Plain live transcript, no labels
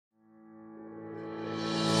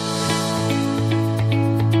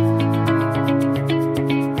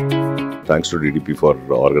Thanks to DDP for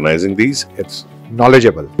organizing these. It's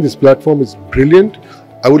knowledgeable. This platform is brilliant.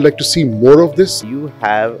 I would like to see more of this. You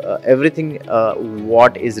have everything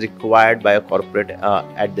what is required by a corporate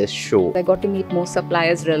at this show. I got to meet more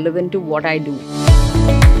suppliers relevant to what I do.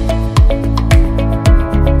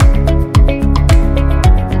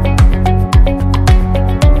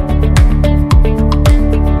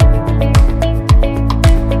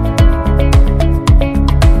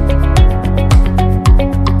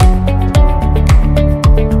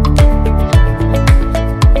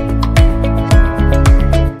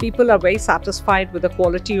 People are very satisfied with the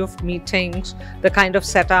quality of meetings, the kind of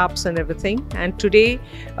setups and everything. And today,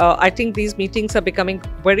 I think these meetings are becoming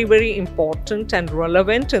very, very important and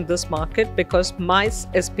relevant in this market because MICE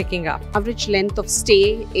is picking up. Average length of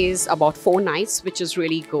stay is about 4 nights, which is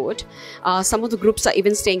really good. Some of the groups are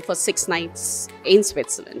even staying for 6 nights in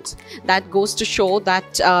Switzerland. That goes to show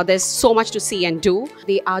that there's so much to see and do.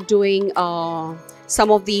 They are doing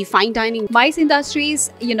some of the fine dining. MICE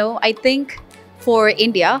industries, I think for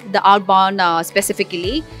India, the outbound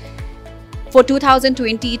specifically, for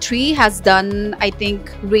 2023 has done, I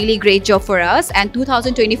think, really great job for us, and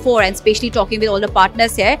 2024, and especially talking with all the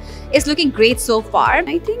partners here, is looking great so far.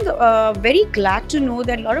 I think very glad to know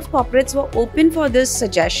that a lot of corporates were open for this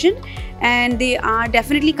suggestion and they are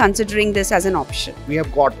definitely considering this as an option. We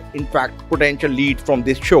have got, in fact, potential leads from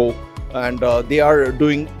this show, and they are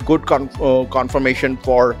doing good confirmation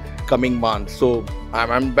for coming months. So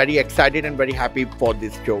I'm very excited and very happy for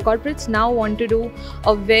this show. Corporates now want to do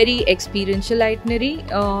a very experiential itinerary.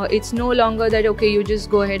 It's no longer that, okay, you just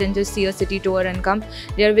go ahead and just see a city tour and come.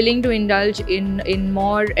 They are willing to indulge in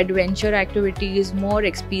more adventure activities, more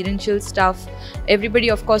experiential stuff. Everybody,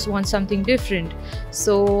 of course, wants something different.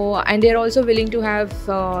 So, and they're also willing to have,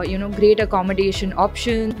 great accommodation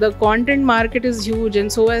options. The content market is huge, and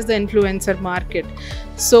so is the influencer market.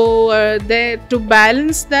 So, to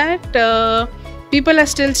balance that, people are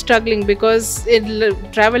still struggling because the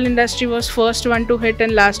travel industry was first one to hit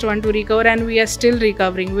and last one to recover, and we are still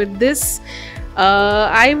recovering. With this,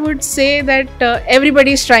 I would say that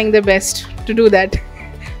everybody is trying their best to do that,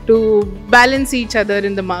 to balance each other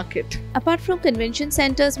in the market. Apart from convention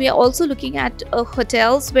centers, we are also looking at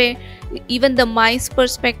hotels where even the MICE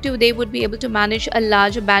perspective, they would be able to manage a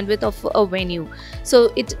larger bandwidth of a venue.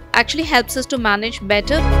 So it actually helps us to manage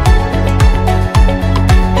better.